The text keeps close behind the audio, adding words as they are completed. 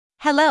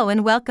Hello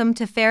and welcome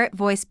to Ferret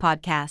Voice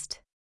Podcast.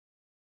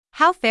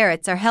 How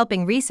ferrets are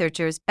helping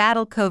researchers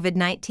battle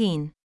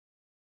COVID-19.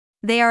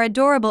 They are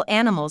adorable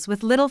animals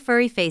with little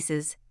furry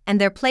faces, and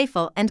they're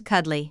playful and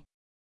cuddly.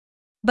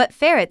 But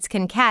ferrets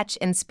can catch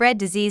and spread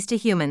disease to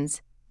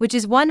humans, which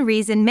is one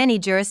reason many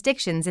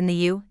jurisdictions in the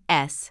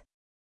U.S.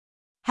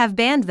 have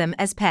banned them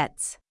as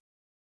pets.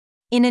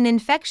 In an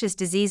infectious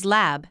disease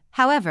lab,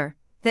 however,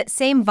 that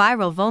same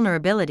viral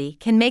vulnerability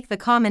can make the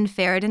common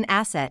ferret an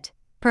asset,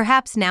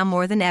 perhaps now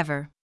more than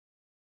ever.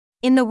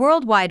 In the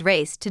worldwide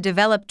race to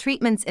develop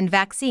treatments and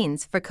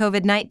vaccines for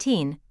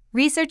COVID-19,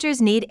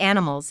 researchers need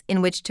animals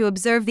in which to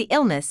observe the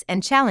illness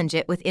and challenge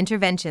it with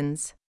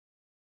interventions.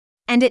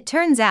 And it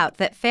turns out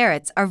that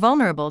ferrets are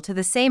vulnerable to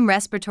the same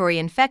respiratory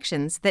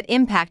infections that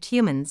impact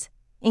humans,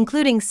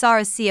 including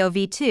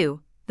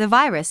SARS-CoV-2, the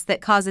virus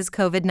that causes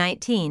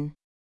COVID-19.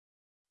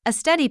 A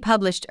study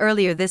published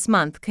earlier this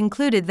month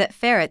concluded that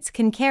ferrets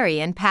can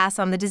carry and pass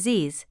on the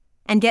disease,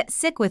 and get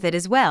sick with it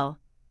as well,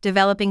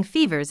 developing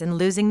fevers and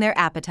losing their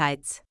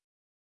appetites.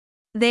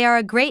 They are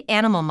a great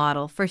animal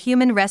model for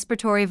human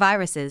respiratory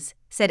viruses,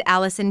 said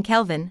Alison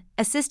Kelvin,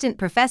 assistant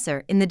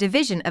professor in the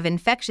Division of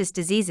Infectious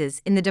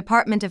Diseases in the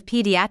Department of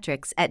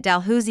Pediatrics at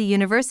Dalhousie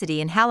University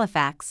in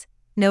Halifax,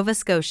 Nova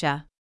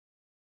Scotia.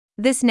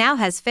 This now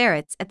has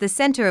ferrets at the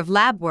center of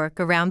lab work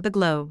around the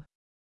globe.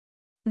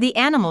 The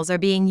animals are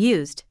being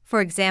used,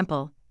 for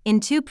example, in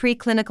 2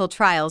 preclinical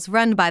trials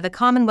run by the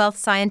Commonwealth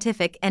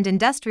Scientific and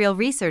Industrial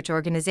Research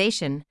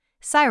Organisation,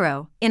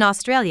 CSIRO, in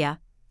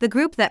Australia, the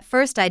group that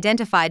first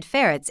identified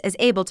ferrets as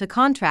able to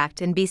contract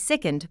and be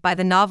sickened by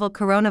the novel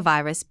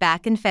coronavirus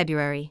back in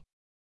February.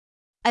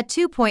 A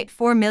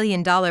 $2.4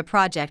 million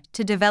project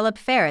to develop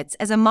ferrets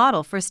as a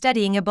model for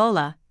studying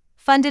Ebola,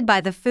 funded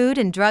by the Food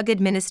and Drug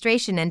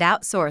Administration and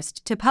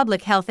outsourced to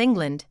Public Health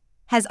England,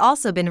 has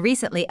also been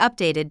recently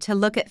updated to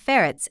look at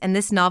ferrets and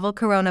this novel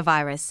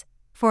coronavirus,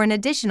 for an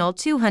additional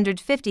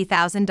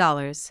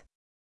 $250,000.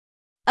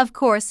 Of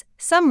course,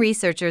 some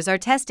researchers are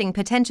testing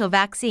potential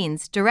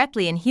vaccines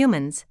directly in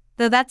humans,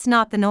 though that's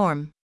not the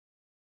norm.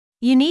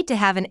 You need to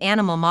have an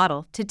animal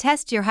model to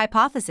test your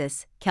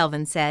hypothesis,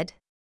 Kelvin said.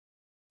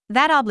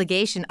 That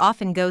obligation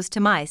often goes to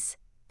mice,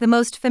 the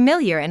most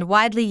familiar and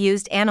widely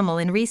used animal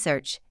in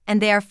research,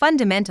 and they are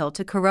fundamental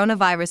to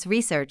coronavirus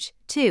research,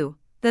 too,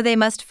 though they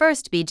must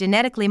first be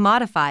genetically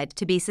modified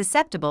to be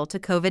susceptible to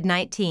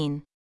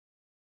COVID-19.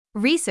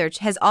 Research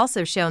has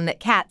also shown that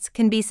cats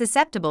can be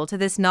susceptible to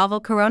this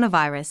novel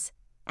coronavirus,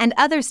 and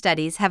other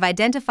studies have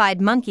identified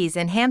monkeys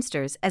and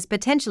hamsters as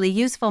potentially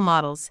useful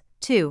models,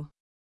 too.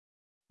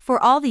 For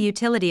all the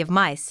utility of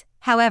mice,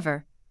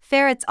 however,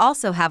 ferrets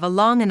also have a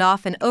long and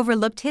often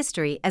overlooked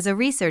history as a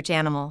research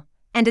animal,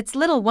 and it's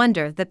little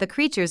wonder that the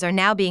creatures are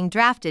now being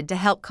drafted to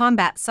help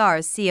combat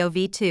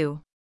SARS-CoV-2.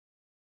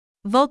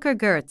 Volker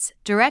Gertz,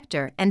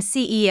 director and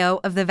CEO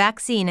of the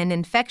Vaccine and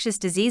Infectious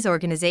Disease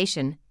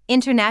Organization,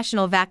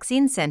 International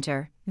Vaccine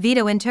Center,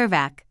 Vito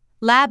Intervac,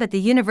 lab at the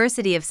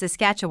University of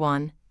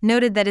Saskatchewan,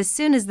 noted that as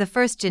soon as the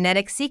first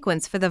genetic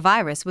sequence for the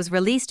virus was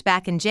released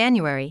back in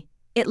January,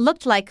 it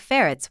looked like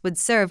ferrets would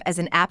serve as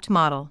an apt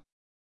model.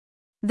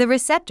 The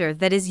receptor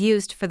that is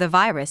used for the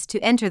virus to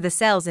enter the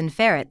cells in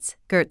ferrets,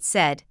 Gertz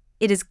said,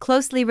 it is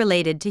closely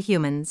related to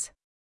humans.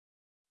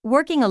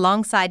 Working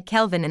alongside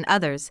Kelvin and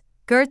others,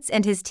 Gertz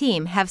and his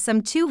team have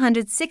some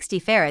 260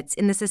 ferrets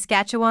in the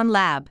Saskatchewan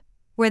lab,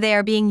 where they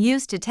are being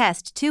used to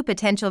test 2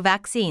 potential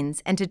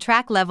vaccines and to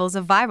track levels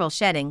of viral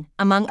shedding,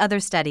 among other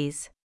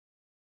studies.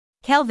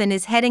 Kelvin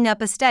is heading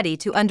up a study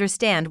to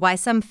understand why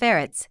some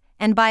ferrets,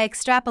 and by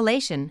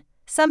extrapolation,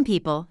 some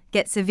people,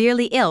 get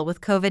severely ill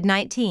with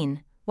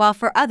COVID-19, while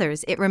for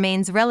others it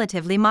remains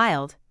relatively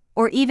mild,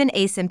 or even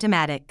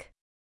asymptomatic.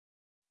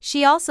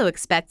 She also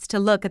expects to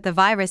look at the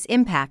virus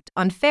impact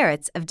on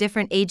ferrets of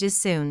different ages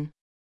soon.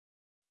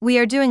 We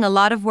are doing a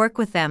lot of work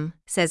with them,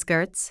 says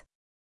Gertz.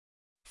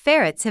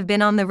 Ferrets have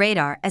been on the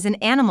radar as an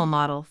animal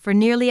model for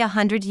nearly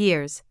 100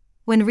 years,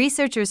 when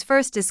researchers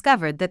first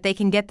discovered that they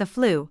can get the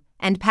flu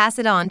and pass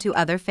it on to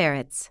other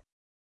ferrets.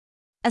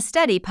 A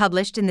study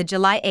published in the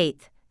July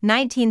 8,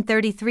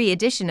 1933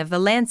 edition of The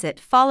Lancet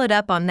followed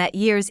up on that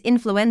year's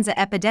influenza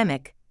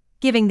epidemic,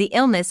 giving the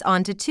illness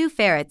on to 2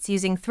 ferrets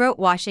using throat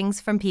washings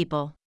from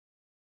people.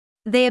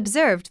 They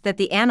observed that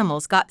the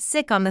animals got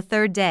sick on the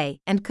 3rd day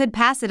and could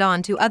pass it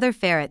on to other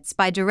ferrets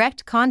by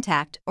direct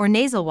contact or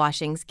nasal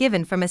washings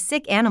given from a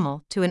sick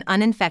animal to an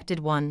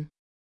uninfected one.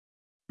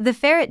 The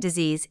ferret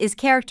disease is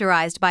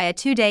characterized by a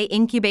 2-day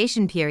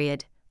incubation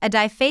period, a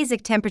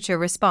diphasic temperature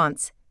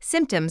response,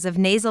 symptoms of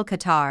nasal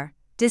catarrh,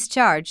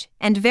 discharge,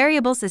 and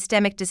variable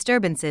systemic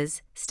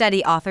disturbances,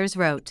 study authors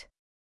wrote.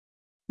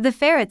 The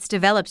ferrets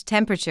developed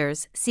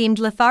temperatures, seemed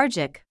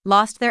lethargic,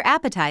 lost their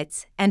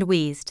appetites, and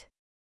wheezed.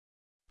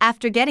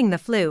 After getting the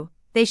flu,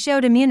 they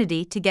showed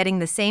immunity to getting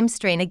the same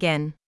strain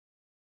again.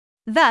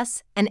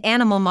 Thus, an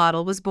animal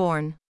model was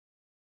born.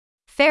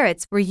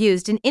 Ferrets were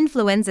used in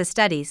influenza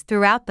studies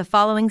throughout the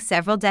following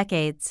several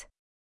decades.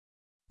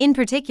 In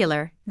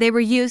particular, they were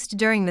used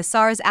during the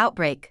SARS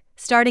outbreak,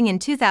 starting in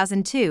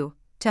 2002,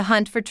 to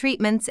hunt for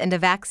treatments and a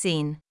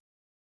vaccine.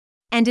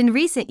 And in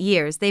recent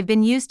years they've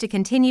been used to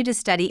continue to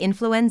study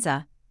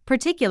influenza,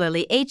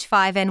 particularly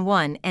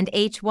H5N1 and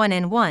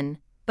H1N1,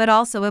 but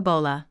also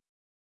Ebola.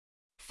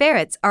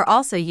 Ferrets are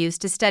also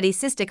used to study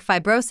cystic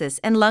fibrosis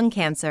and lung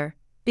cancer,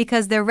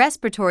 because their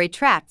respiratory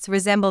tracts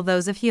resemble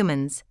those of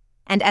humans,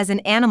 and as an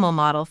animal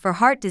model for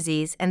heart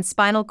disease and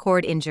spinal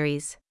cord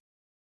injuries.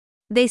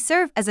 They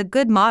serve as a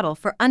good model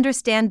for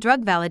understand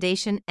drug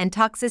validation and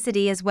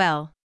toxicity as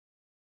well.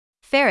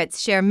 Ferrets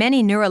share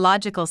many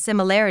neurological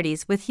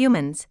similarities with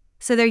humans,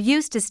 so they're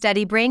used to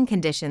study brain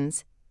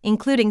conditions,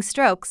 including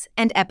strokes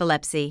and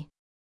epilepsy.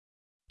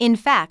 In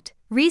fact,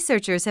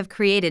 researchers have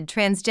created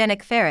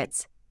transgenic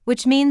ferrets,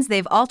 which means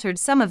they've altered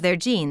some of their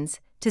genes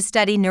to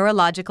study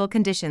neurological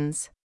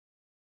conditions.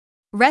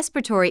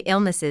 Respiratory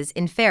illnesses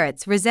in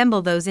ferrets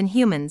resemble those in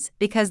humans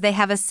because they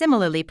have a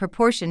similarly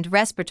proportioned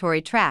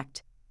respiratory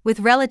tract, with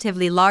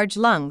relatively large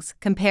lungs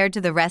compared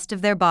to the rest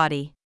of their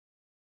body.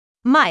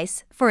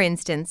 Mice, for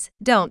instance,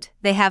 don't,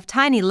 they have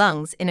tiny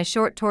lungs in a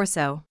short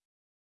torso.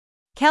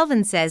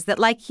 Kelvin says that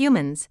like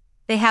humans,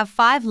 they have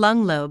 5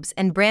 lung lobes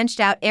and branched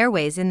out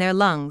airways in their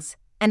lungs,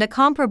 and a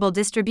comparable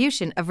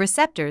distribution of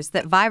receptors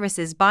that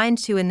viruses bind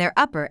to in their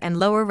upper and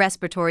lower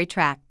respiratory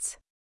tracts.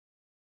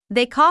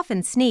 They cough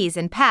and sneeze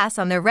and pass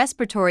on their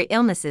respiratory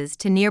illnesses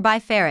to nearby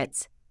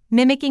ferrets,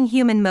 mimicking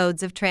human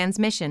modes of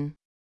transmission.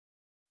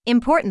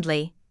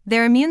 Importantly,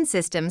 their immune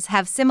systems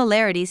have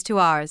similarities to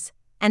ours,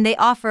 and they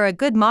offer a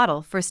good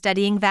model for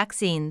studying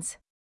vaccines.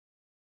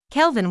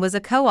 Kelvin was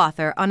a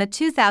co-author on a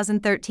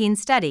 2013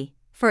 study,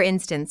 for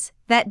instance,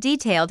 that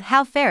detailed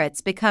how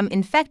ferrets become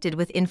infected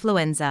with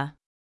influenza.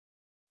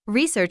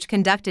 Research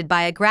conducted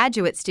by a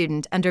graduate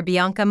student under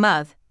Bianca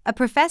Muth, a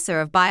professor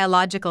of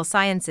biological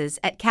sciences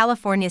at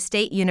California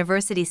State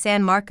University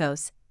San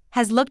Marcos,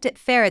 has looked at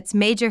ferrets'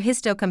 major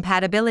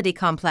histocompatibility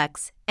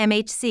complex,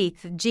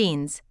 MHC,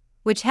 genes,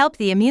 which help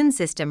the immune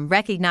system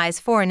recognize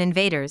foreign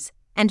invaders,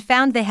 and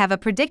found they have a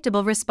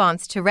predictable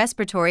response to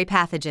respiratory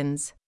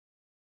pathogens.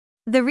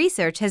 The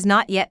research has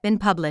not yet been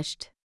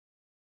published.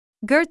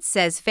 Gertz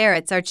says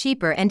ferrets are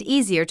cheaper and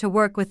easier to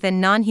work with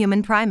than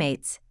non-human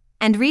primates,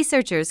 and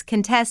researchers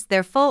can test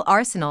their full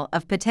arsenal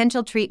of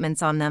potential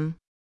treatments on them.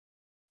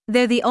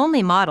 They're the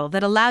only model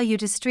that allow you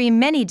to stream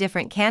many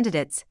different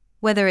candidates,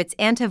 whether it's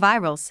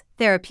antivirals,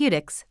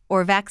 therapeutics,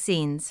 or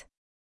vaccines.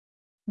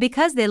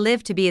 Because they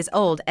live to be as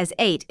old as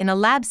 8 in a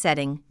lab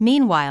setting,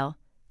 meanwhile,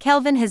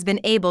 Kelvin has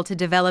been able to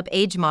develop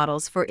age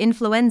models for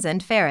influenza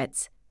and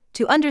ferrets,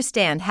 to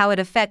understand how it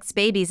affects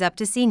babies up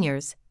to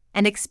seniors,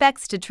 and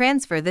expects to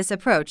transfer this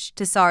approach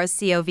to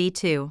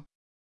SARS-CoV-2.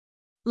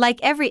 Like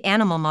every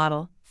animal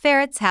model,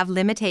 ferrets have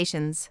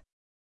limitations.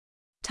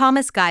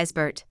 Thomas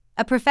Geisbert,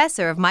 a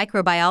professor of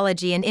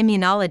microbiology and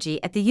immunology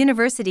at the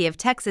University of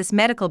Texas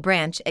Medical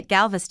Branch at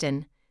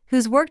Galveston,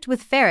 who's worked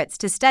with ferrets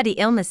to study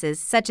illnesses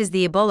such as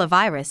the Ebola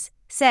virus,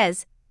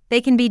 says, they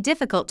can be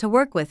difficult to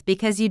work with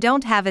because you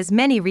don't have as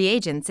many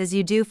reagents as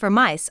you do for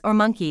mice or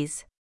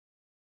monkeys.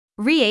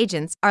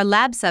 Reagents are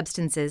lab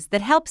substances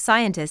that help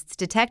scientists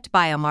detect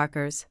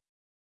biomarkers.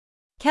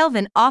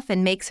 Kelvin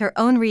often makes her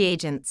own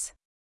reagents.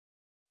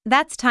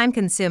 That's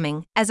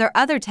time-consuming, as are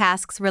other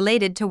tasks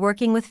related to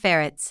working with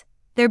ferrets.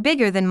 They're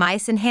bigger than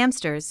mice and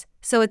hamsters,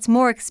 so it's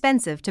more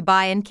expensive to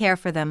buy and care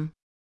for them.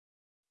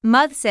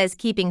 Muth says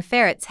keeping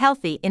ferrets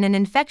healthy in an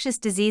infectious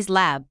disease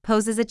lab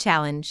poses a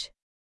challenge.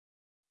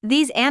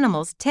 These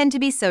animals tend to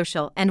be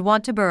social and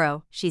want to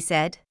burrow, she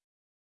said.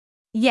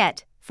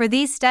 Yet, for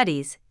these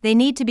studies, they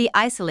need to be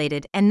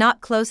isolated and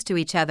not close to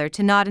each other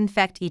to not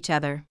infect each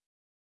other.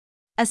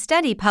 A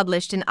study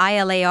published in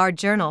ILAR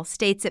Journal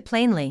states it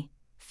plainly: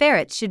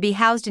 ferrets should be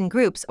housed in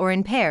groups or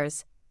in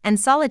pairs, and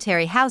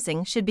solitary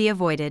housing should be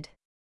avoided.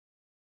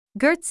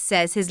 Gertz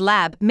says his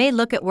lab may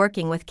look at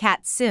working with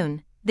cats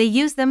soon. They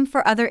use them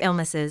for other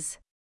illnesses.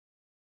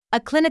 A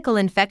clinical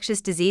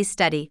infectious disease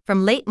study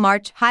from late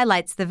March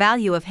highlights the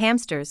value of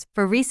hamsters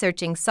for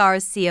researching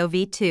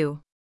SARS-CoV-2.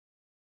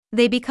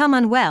 They become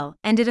unwell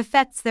and it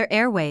affects their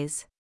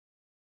airways.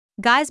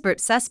 Geisbert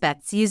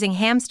suspects using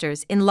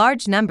hamsters in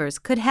large numbers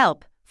could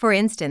help, for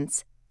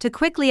instance, to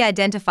quickly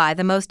identify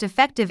the most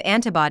effective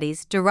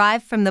antibodies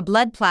derived from the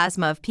blood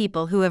plasma of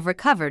people who have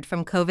recovered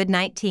from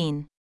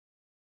COVID-19.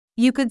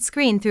 You could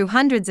screen through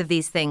hundreds of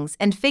these things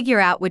and figure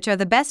out which are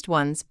the best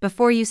ones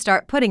before you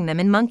start putting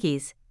them in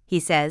monkeys, he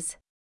says.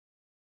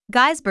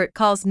 Geisbert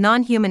calls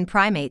non-human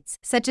primates,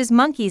 such as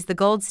monkeys, the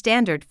gold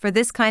standard for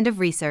this kind of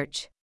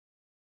research.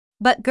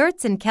 But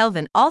Gertz and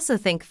Kelvin also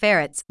think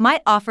ferrets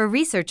might offer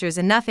researchers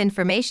enough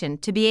information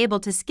to be able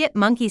to skip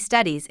monkey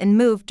studies and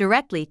move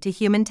directly to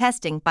human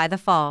testing by the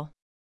fall.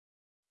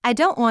 I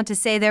don't want to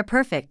say they're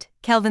perfect,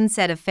 Kelvin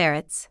said of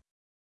ferrets.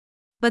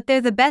 But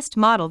they're the best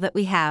model that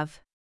we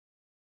have.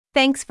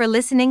 Thanks for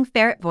listening,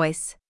 Ferret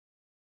Voice.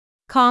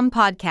 Calm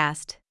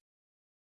Podcast.